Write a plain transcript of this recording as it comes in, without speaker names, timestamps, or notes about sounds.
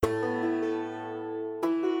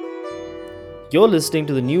You're listening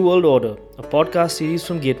to The New World Order, a podcast series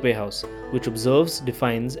from Gateway House, which observes,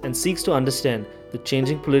 defines, and seeks to understand the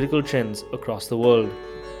changing political trends across the world.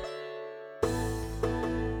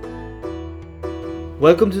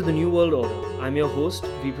 Welcome to The New World Order. I'm your host,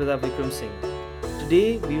 Vipradap Vikram Singh.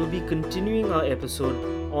 Today, we will be continuing our episode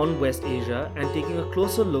on West Asia and taking a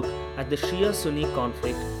closer look at the Shia-Sunni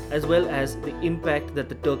conflict as well as the impact that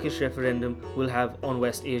the Turkish referendum will have on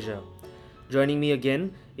West Asia. Joining me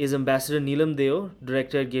again is Ambassador Neelam Deo,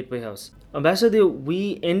 Director at Gateway House. Ambassador Deo,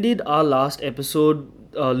 we ended our last episode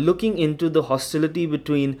looking into the hostility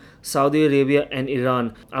between Saudi Arabia and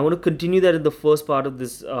Iran. I want to continue that in the first part of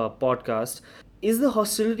this podcast. Is the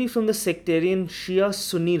hostility from the sectarian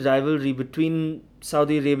Shia-Sunni rivalry between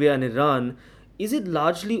Saudi Arabia and Iran, is it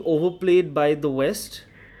largely overplayed by the West?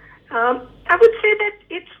 I would say that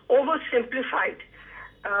it's oversimplified,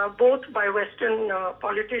 both by Western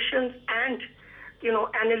politicians and,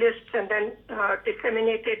 analysts, and then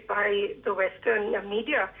disseminated by the Western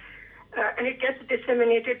media. And it gets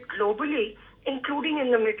disseminated globally, including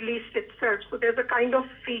in the Middle East itself. So there's a kind of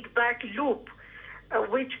feedback loop,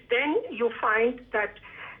 which then you find that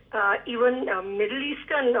even Middle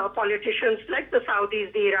Eastern politicians like the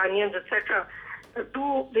Saudis, the Iranians, etc.,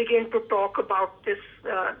 do begin to talk about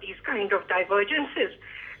these kind of divergences.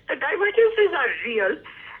 The divergences are real,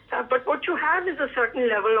 but what you have is a certain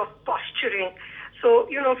level of posturing. So,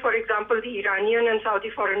 for example, the Iranian and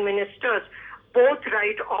Saudi foreign ministers both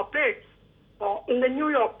write op-eds in the New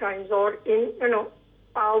York Times or in,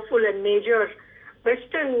 powerful and major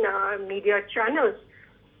Western media channels.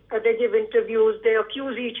 They give interviews, they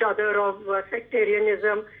accuse each other of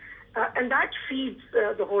sectarianism, and that feeds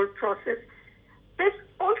the whole process. There's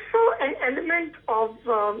also an element of,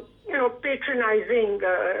 patronizing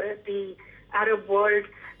the Arab world,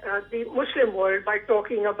 the Muslim world, by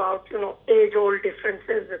talking about, age-old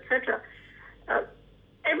differences, etc.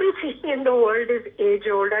 Everything in the world is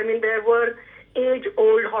age-old. I mean, there were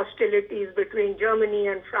age-old hostilities between Germany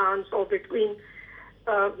and France, or between,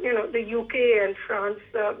 the UK and France.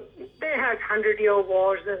 They had 100-year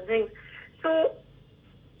wars and things. So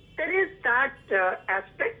there is that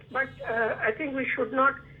aspect, but I think we should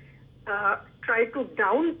not try to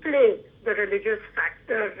downplay the religious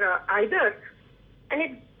factor either.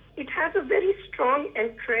 And it has a very strong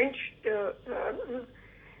entrenched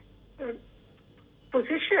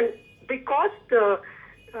position because the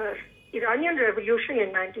Iranian Revolution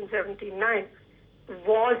in 1979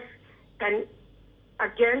 was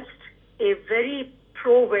against a very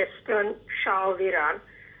pro-Western Shah of Iran.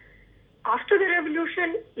 After the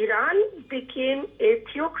revolution, Iran became a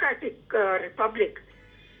theocratic republic,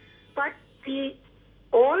 but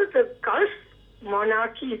all the Gulf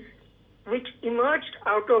monarchies which emerged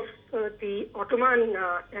out of the Ottoman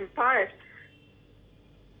Empire,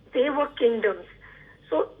 they were kingdoms.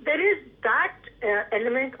 So there is that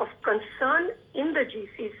element of concern in the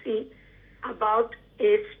GCC about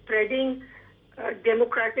a spreading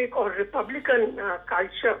democratic or republican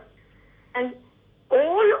culture. And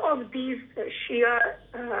all of these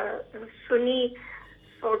Shia-Sunni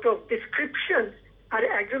sort of descriptions are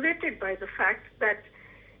aggravated by the fact that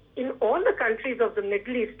in all the countries of the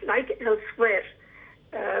Middle East, like elsewhere,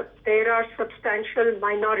 there are substantial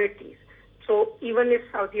minorities. So even if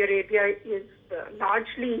Saudi Arabia is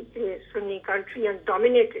largely a Sunni country and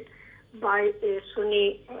dominated by a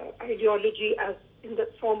Sunni ideology as in the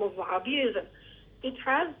form of Wahhabism, it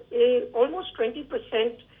has almost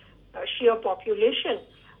 20% Shia population,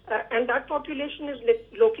 and that population is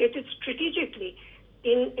located strategically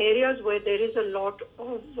in areas where there is a lot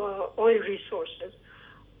of oil resources.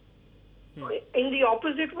 In the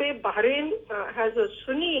opposite way, Bahrain has a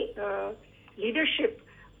Sunni leadership,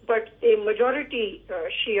 but a majority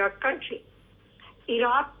Shia country.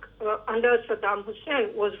 Iraq, under Saddam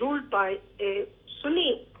Hussein, was ruled by a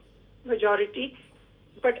Sunni majority,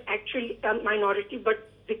 but actually a minority, but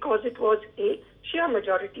because it was a Shia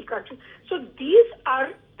majority country. So these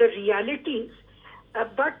are the realities,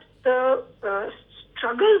 but the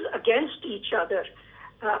struggles against each other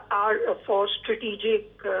are for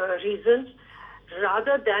strategic reasons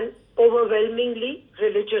rather than overwhelmingly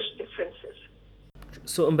religious differences.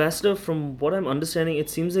 So, Ambassador, from what I'm understanding, it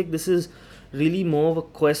seems like this is really more of a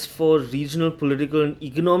quest for regional political and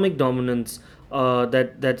economic dominance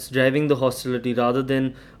that's driving the hostility rather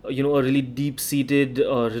than a really deep-seated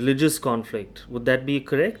religious conflict. Would that be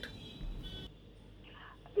correct?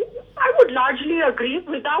 I would largely agree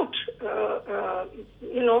without,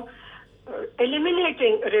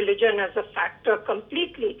 eliminating religion as a factor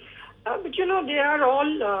completely. But, they are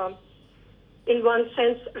all in one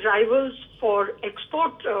sense, rivals for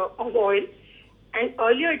export of oil. And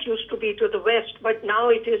earlier it used to be to the west, but now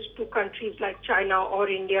it is to countries like China or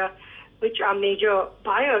India, which are major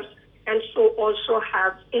buyers and so also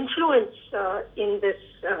have influence in this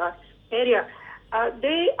area.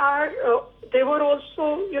 They were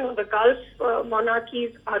also, the Gulf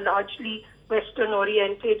monarchies are largely Western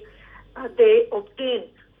oriented. They obtain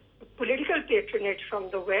political patronage from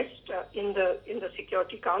the West in the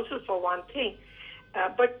Security Council for one thing,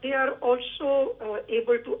 but they are also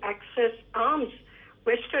able to access arms,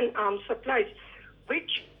 Western arms supplies,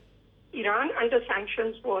 which Iran under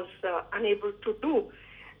sanctions was unable to do.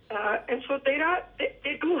 And so they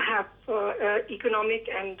do have economic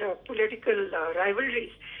and political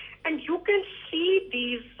rivalries. And you can see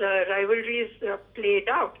these rivalries played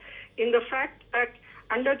out in the fact that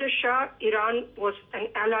under the Shah, Iran was an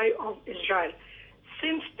ally of Israel.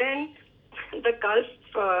 Since then, the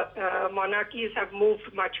Gulf monarchies have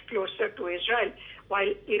moved much closer to Israel,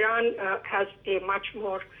 while Iran has a much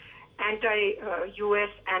more anti-US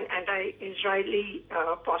and anti-Israeli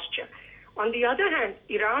posture. On the other hand,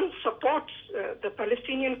 Iran supports the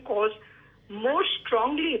Palestinian cause more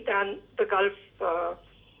strongly than the Gulf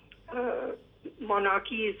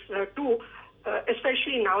monarchies do,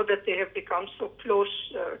 especially now that they have become so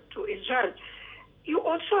close to Israel. You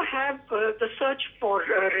also have the search for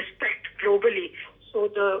respect globally. So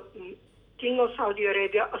the King of Saudi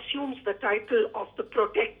Arabia assumes the title of the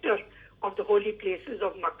protector of the holy places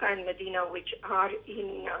of Makkah and Medina, which are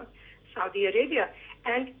in Saudi Arabia.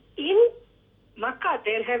 And in Makkah,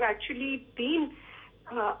 there have actually been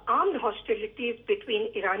armed hostilities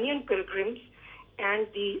between Iranian pilgrims and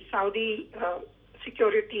the Saudi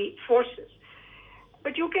security forces.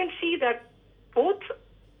 But you can see that both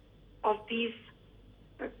of these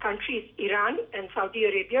countries, Iran and Saudi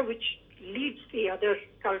Arabia, which leads the other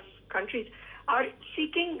Gulf countries, are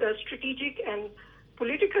seeking strategic and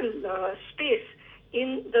political space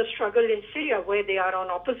in the struggle in Syria, where they are on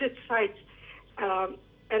opposite sides.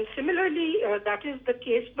 And similarly, that is the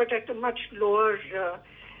case, but at a much lower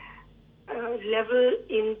level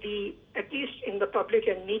at least in the public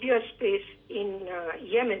and media space in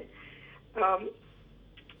Yemen.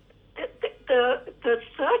 The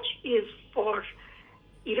search is for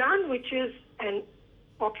Iran, which is a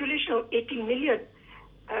population of 80 million,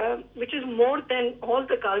 which is more than all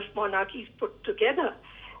the Gulf monarchies put together,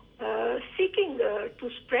 seeking to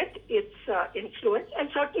spread its influence, and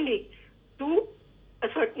certainly to a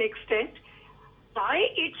certain extent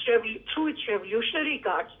through its revolutionary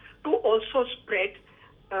guards, to also spread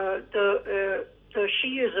the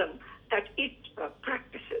Shiism that it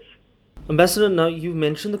practices. Ambassador, now you've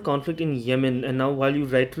mentioned the conflict in Yemen, and now while you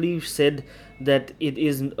rightly said that it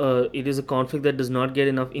is a conflict that does not get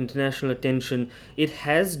enough international attention, it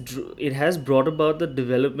has brought about the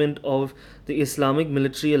development of the Islamic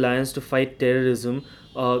Military Alliance to Fight Terrorism,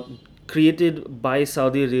 created by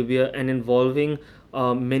Saudi Arabia and involving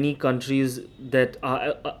many countries that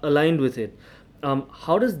are aligned with it.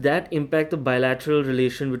 How does that impact the bilateral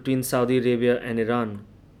relation between Saudi Arabia and Iran?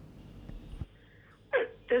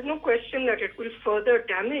 There's no question that it will further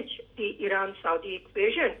damage the Iran-Saudi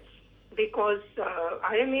equation, because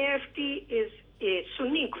IMAFT is a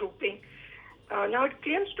Sunni grouping. Now it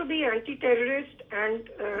claims to be anti-terrorist, and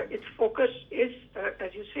its focus is,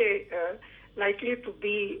 as you say, likely to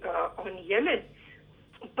be on Yemen.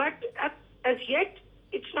 But as yet,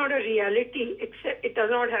 it's not a reality. It does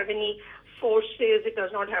not have any forces. It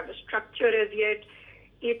does not have a structure as yet.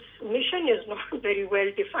 Its mission is not very well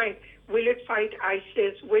defined. Will it fight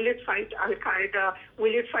ISIS? Will it fight Al-Qaeda?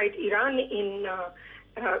 Will it fight Iran in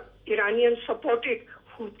Iranian-supported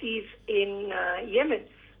Houthis in Yemen?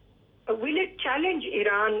 Will it challenge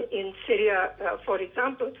Iran in Syria, for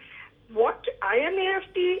example? What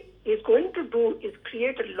IMAFT is going to do is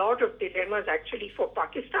create a lot of dilemmas actually for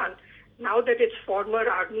Pakistan, now that its former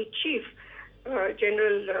army chief,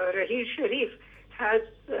 General Raheel Sharif, has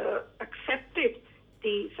accepted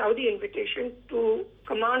the Saudi invitation to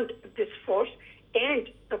command this force, and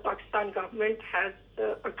the Pakistan government has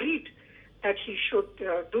agreed that he should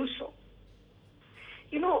do so.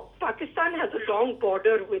 Pakistan has a long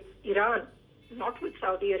border with Iran, not with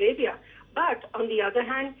Saudi Arabia. But on the other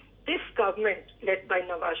hand, this government, led by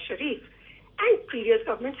Nawaz Sharif, and previous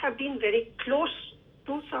governments have been very close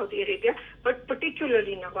to Saudi Arabia, but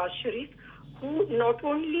particularly Nawaz Sharif, who not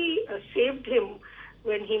only saved him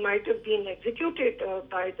when he might have been executed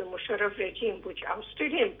by the Musharraf regime, which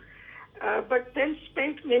ousted him, but then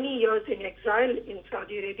spent many years in exile in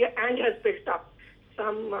Saudi Arabia and has built up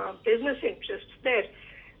some business interests there.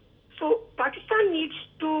 So Pakistan needs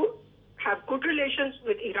to have good relations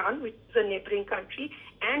with Iran, which is a neighboring country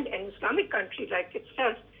and an Islamic country like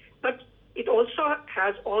itself, but it also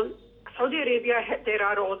has all, Saudi Arabia, there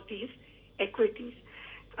are all these equities.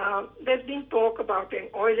 There's been talk about an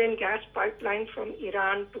oil and gas pipeline from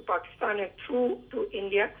Iran to Pakistan and through to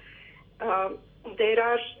India. There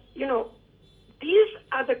are, these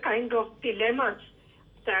are the kind of dilemmas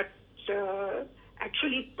that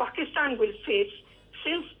actually Pakistan will face,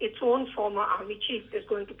 since its own former army chief is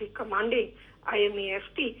going to be commanding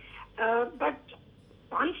IMAFT. But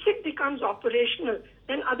once it becomes operational,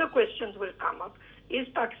 then other questions will come up. Is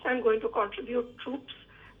Pakistan going to contribute troops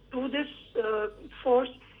to this force?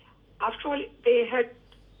 After all,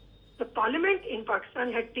 the parliament in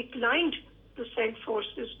Pakistan had declined to send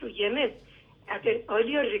forces to Yemen at an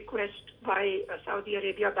earlier request by Saudi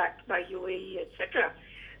Arabia, backed by UAE, etc.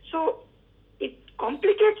 So it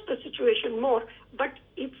complicates the situation more, but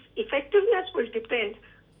its effectiveness will depend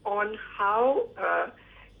on how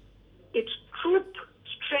its troop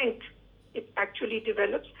strength it actually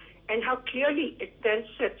develops and how clearly it then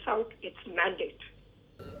sets out its mandate.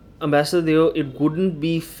 Ambassador Deo, it wouldn't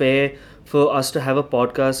be fair for us to have a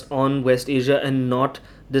podcast on West Asia and not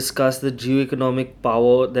discuss the geoeconomic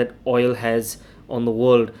power that oil has on the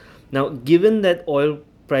world. Now, given that oil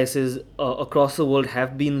prices across the world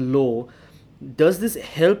have been low, does this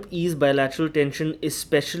help ease bilateral tension,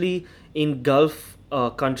 especially in Gulf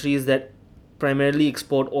countries that primarily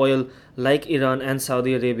export oil, like Iran and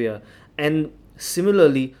Saudi Arabia? And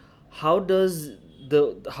similarly, how does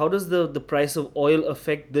the price of oil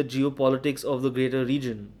affect the geopolitics of the greater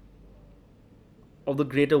region, of the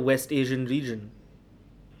greater West Asian region?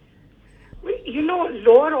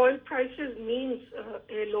 Lower oil prices means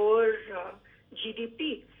a lower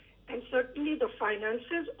GDP, and certainly the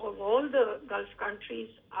finances of all the Gulf countries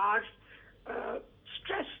are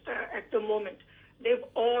stressed at the moment. They've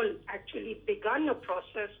all actually begun a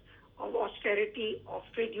process of austerity, of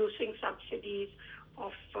reducing subsidies,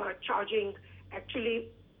 of charging, actually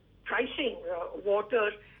pricing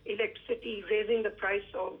water, electricity, raising the price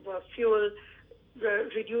of fuel,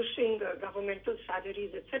 reducing governmental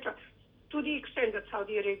salaries, etc. To the extent that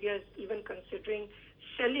Saudi Arabia is even considering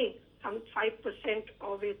selling some 5%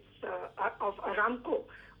 of its of Aramco,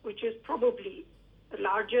 which is probably the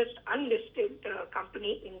largest unlisted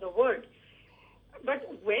company in the world. But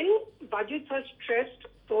when budgets are stressed,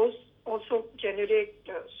 those also generate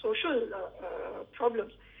social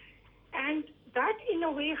problems. And that, in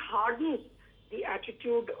a way, hardens the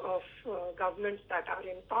attitude of governments that are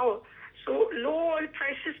in power. So low oil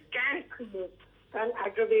prices can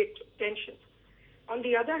aggravate tensions. On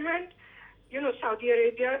the other hand, Saudi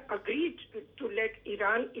Arabia agreed to let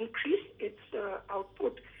Iran increase its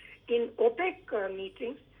output in OPEC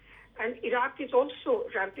meetings, and Iraq is also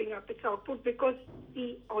ramping up its output because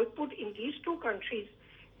the output in these two countries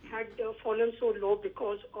had fallen so low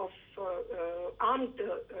because of armed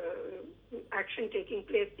action taking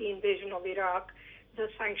place, the invasion of Iraq, the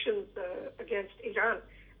sanctions against Iran,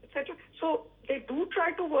 etc. So they do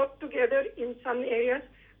try to work together in some areas,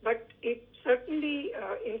 but it certainly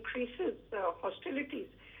increases hostilities.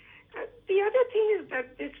 The other thing is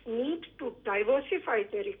that this need to diversify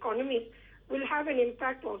their economies will have an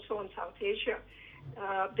impact also on South Asia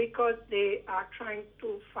because they are trying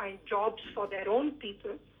to find jobs for their own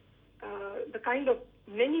people. The kind of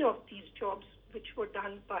many of these jobs which were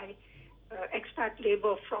done by expat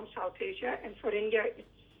labor from South Asia, and for India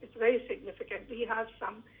it's very significant. We have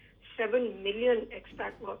some 7 million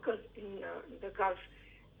expat workers in the Gulf,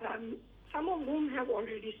 some of whom have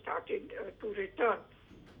already started to return.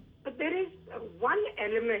 But there is one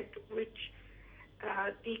element which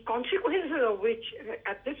the consequences of which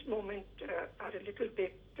at this moment are a little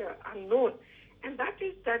bit unknown, and that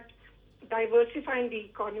is that diversifying the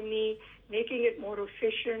economy, making it more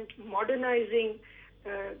efficient, modernizing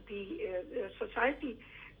the society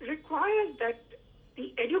requires that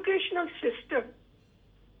the educational system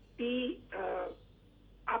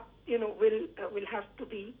will have to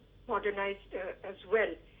be modernized as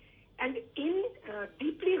well. And in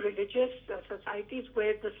deeply religious societies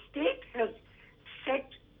where the state has set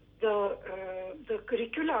the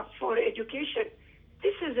curricula for education,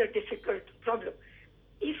 this is a difficult problem.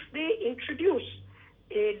 If they introduce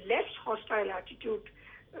a less hostile attitude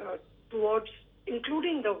towards,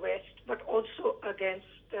 including the West, but also against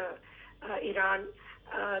Iran,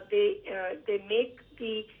 they make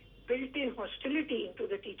the built-in hostility into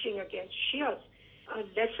the teaching against Shias a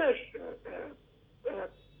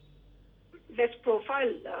less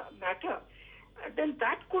profile matter, then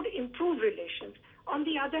that could improve relations. On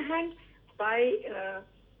the other hand, by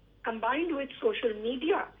combined with social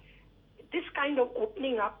media, this kind of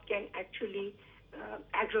opening up can actually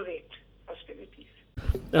aggravate hostilities.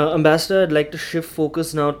 Ambassador, I'd like to shift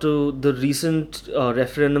focus now to the recent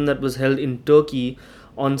referendum that was held in Turkey.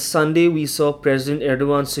 On Sunday, we saw President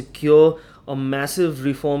Erdogan secure a massive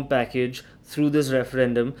reform package through this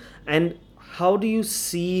referendum. And how do you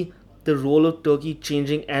see the role of Turkey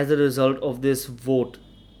changing as a result of this vote?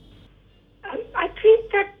 I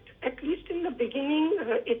think that at least in the beginning,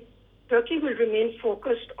 Turkey will remain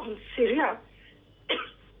focused on Syria,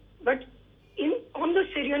 but on the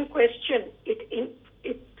Syrian question, it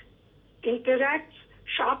interacts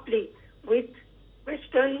sharply with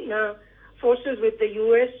Western forces, with the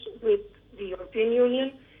U.S., with the European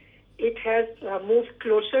Union. It has moved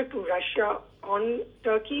closer to Russia on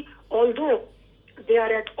Turkey, although they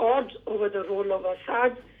are at odds over the role of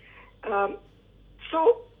Assad.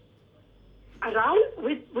 So around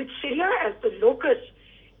with Syria as the locus,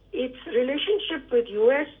 its relationship with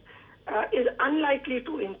U.S. Is unlikely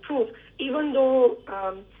to improve, even though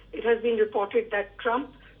it has been reported that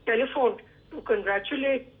Trump telephoned to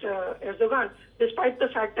congratulate Erdogan, despite the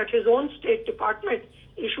fact that his own State Department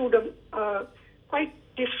issued a quite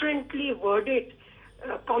differently worded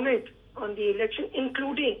comment on the election,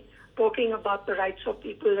 including talking about the rights of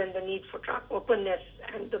people and the need for openness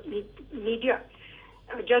and the media,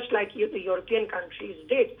 just like the European countries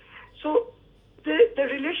did. So the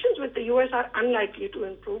relations with the U.S. are unlikely to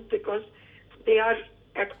improve because they are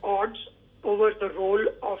at odds over the role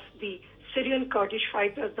of the Syrian Kurdish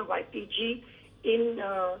fighters, the YPG,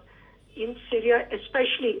 in Syria,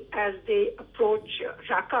 especially as they approach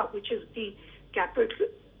Raqqa, which is the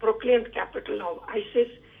proclaimed capital of ISIS.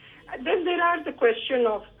 And then there are the question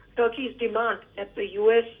of Turkey's demand that the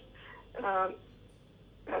U.S.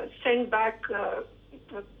 Send back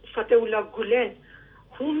Fatehullah Gulen,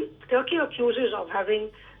 whom Turkey accuses of having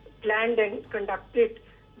planned and conducted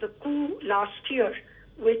the coup last year,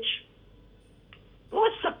 which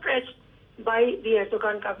was suppressed by the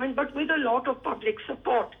Erdogan government, but with a lot of public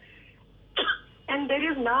support. And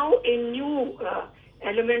there is now a new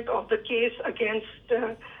element of the case against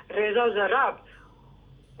Reza Zarrab,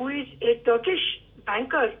 who is a Turkish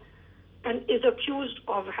banker and is accused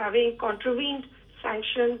of having contravened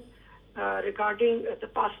sanctions regarding the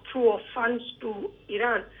pass-through of funds to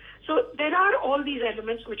Iran. So there are all these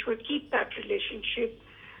elements which will keep that relationship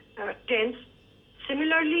tense.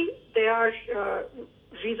 Similarly, there are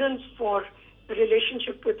reasons for the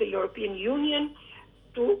relationship with the European Union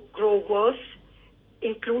to grow worse,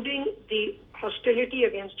 including the hostility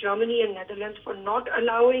against Germany and Netherlands for not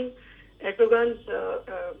allowing Erdogan's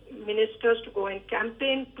ministers to go and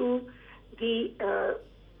campaign to the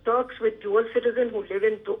Turks with dual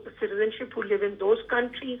citizenship who live in those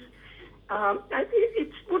countries.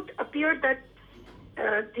 It would appear that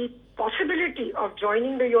the possibility of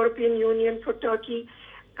joining the European Union for Turkey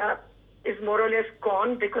is more or less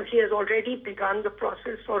gone because he has already begun the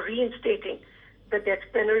process for reinstating the death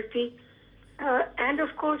penalty. And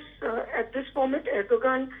of course, at this moment,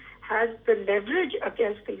 Erdogan has the leverage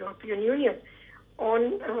against the European Union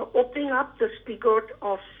on opening up the spigot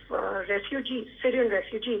of Syrian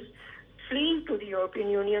refugees, fleeing to the European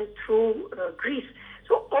Union through Greece.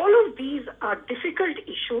 So all of these are difficult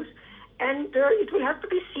issues, and it will have to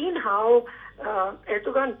be seen how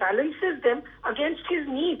Erdogan balances them against his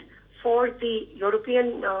need for the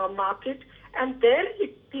European market. And there,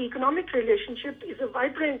 the economic relationship is a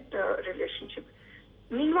vibrant relationship.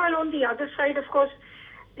 Meanwhile, on the other side, of course,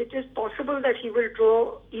 it is possible that he will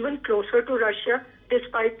draw even closer to Russia,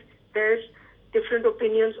 despite there's different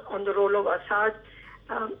opinions on the role of Assad.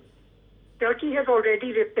 Turkey has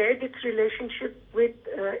already repaired its relationship with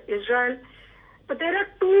Israel. But there are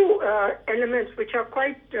two elements which are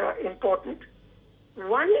quite important.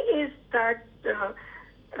 One is that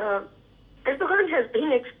Erdogan has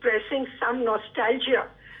been expressing some nostalgia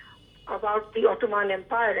about the Ottoman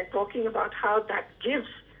Empire and talking about how that gives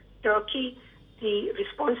Turkey the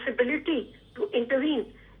responsibility to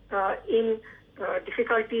intervene in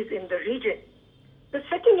difficulties in the region. The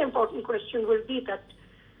second important question will be that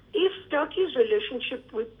if Turkey's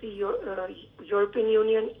relationship with the European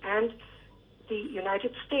Union and the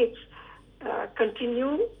United States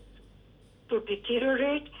continue to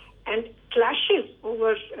deteriorate and clashes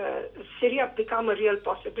over Syria become a real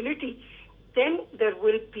possibility, then there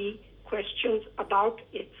will be questions about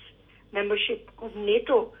its membership of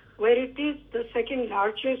NATO, where it is the second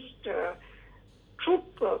largest troop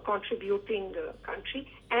contributing country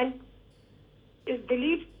and is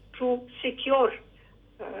believed to secure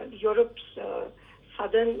Europe's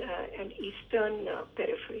southern and eastern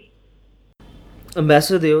periphery.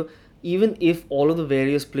 Ambassador Deo, even if all of the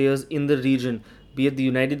various players in the region, be it the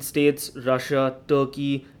United States, Russia,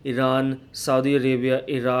 Turkey, Iran, Saudi Arabia,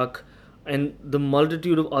 Iraq, and the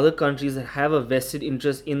multitude of other countries that have a vested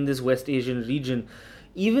interest in this West Asian region,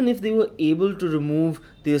 even if they were able to remove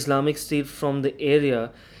the Islamic State from the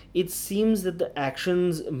area, it seems that the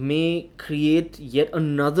actions may create yet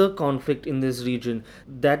another conflict in this region,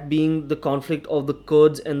 that being the conflict of the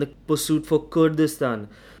Kurds and the pursuit for Kurdistan.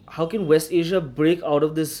 How can West Asia break out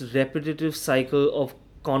of this repetitive cycle of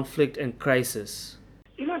conflict and crisis?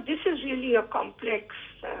 This is really a complex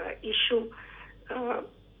issue.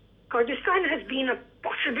 Kurdistan has been a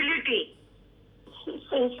possibility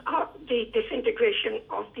since the disintegration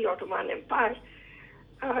of the Ottoman Empire.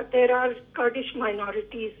 There are Kurdish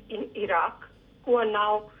minorities in Iraq who are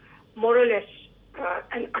now more or less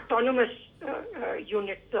an autonomous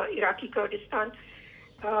unit, the Iraqi Kurdistan.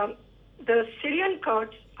 The Syrian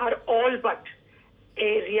Kurds are all but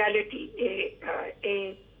a reality,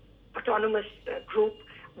 a autonomous group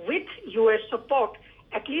with U.S. support,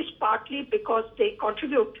 at least partly because they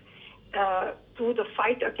contribute to the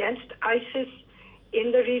fight against ISIS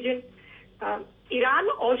in the region. Iran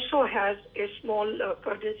also has a small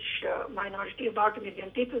Kurdish minority, about 1 million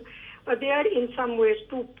people, but they are in some ways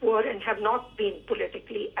too poor and have not been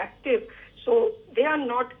politically active. So they are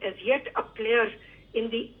not as yet a player in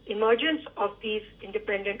the emergence of these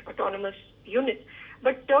independent autonomous units.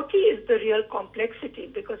 But Turkey is the real complexity,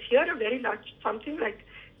 because here a very large, something like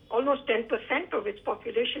almost 10% of its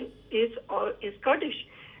population is Kurdish.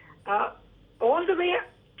 All the way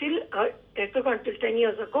till Erdogan, till 10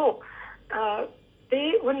 years ago,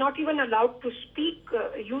 they were not even allowed to speak,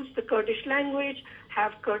 use the Kurdish language,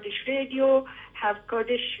 have Kurdish radio, have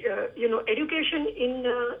Kurdish, education in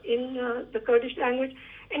the Kurdish language.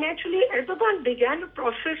 And actually, Erdogan began a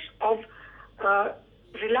process of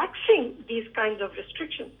relaxing these kinds of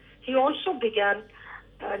restrictions. He also began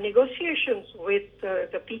negotiations with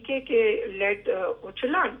the PKK-led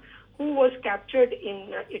Öcalan, who was captured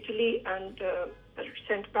in Italy and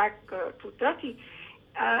sent back to Turkey.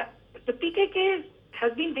 The PKK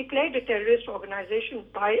has been declared a terrorist organization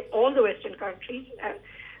by all the Western countries.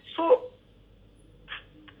 So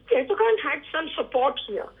Erdogan had some support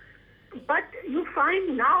here. But you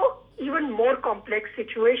find now even more complex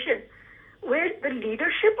situation where the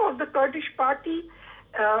leadership of the Kurdish party,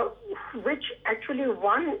 which actually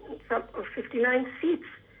won some 59 seats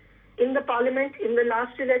in the parliament in the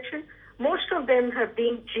last election, most of them have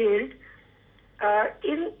been jailed.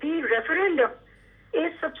 In the referendum, a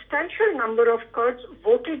substantial number of Kurds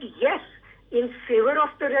voted yes in favor of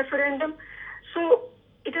the referendum. So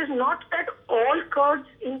it is not that all Kurds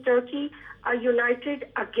in Turkey are united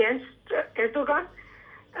against Erdogan,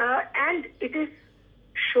 and it is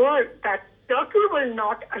sure that Turkey will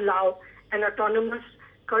not allow an autonomous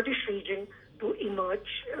Kurdish region to emerge,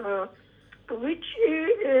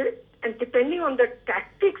 and depending on the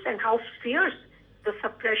tactics and how fierce the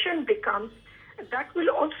suppression becomes, that will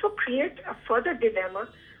also create a further dilemma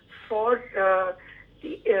for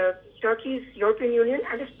Turkey's European Union,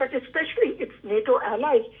 but especially its NATO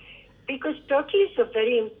allies, because Turkey is a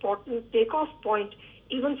very important takeoff point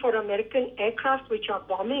even for American aircraft which are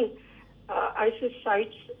bombing ISIS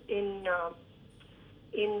sites in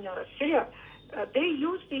Syria. They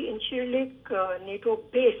use the Incirlik NATO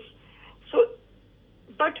base. So,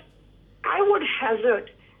 but I would hazard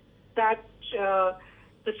that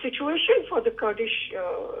the situation for the Kurdish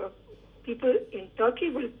people in Turkey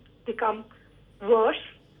will become worse,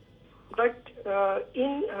 but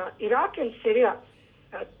in Iraq and Syria,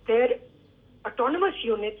 their autonomous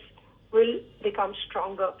units will become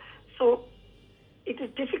stronger. So it is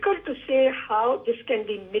difficult to say how this can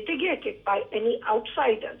be mitigated by any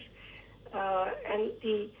outsiders. And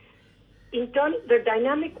in turn, the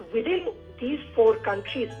dynamic within these four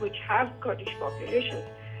countries which have Kurdish populations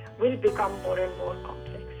will become more and more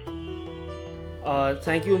complex.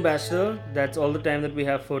 Thank you, Ambassador. That's all the time that we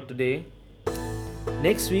have for today.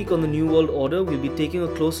 Next week on the New World Order, we'll be taking a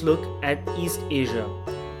close look at East Asia.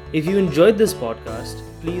 If you enjoyed this podcast,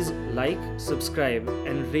 please like, subscribe,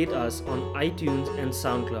 and rate us on iTunes and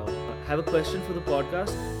SoundCloud. Have a question for the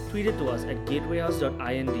podcast? Tweet it to us at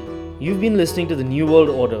gatewayhouse.ind. You've been listening to The New World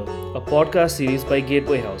Order, a podcast series by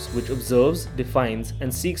Gateway House, which observes, defines,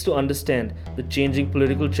 and seeks to understand the changing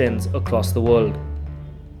political trends across the world.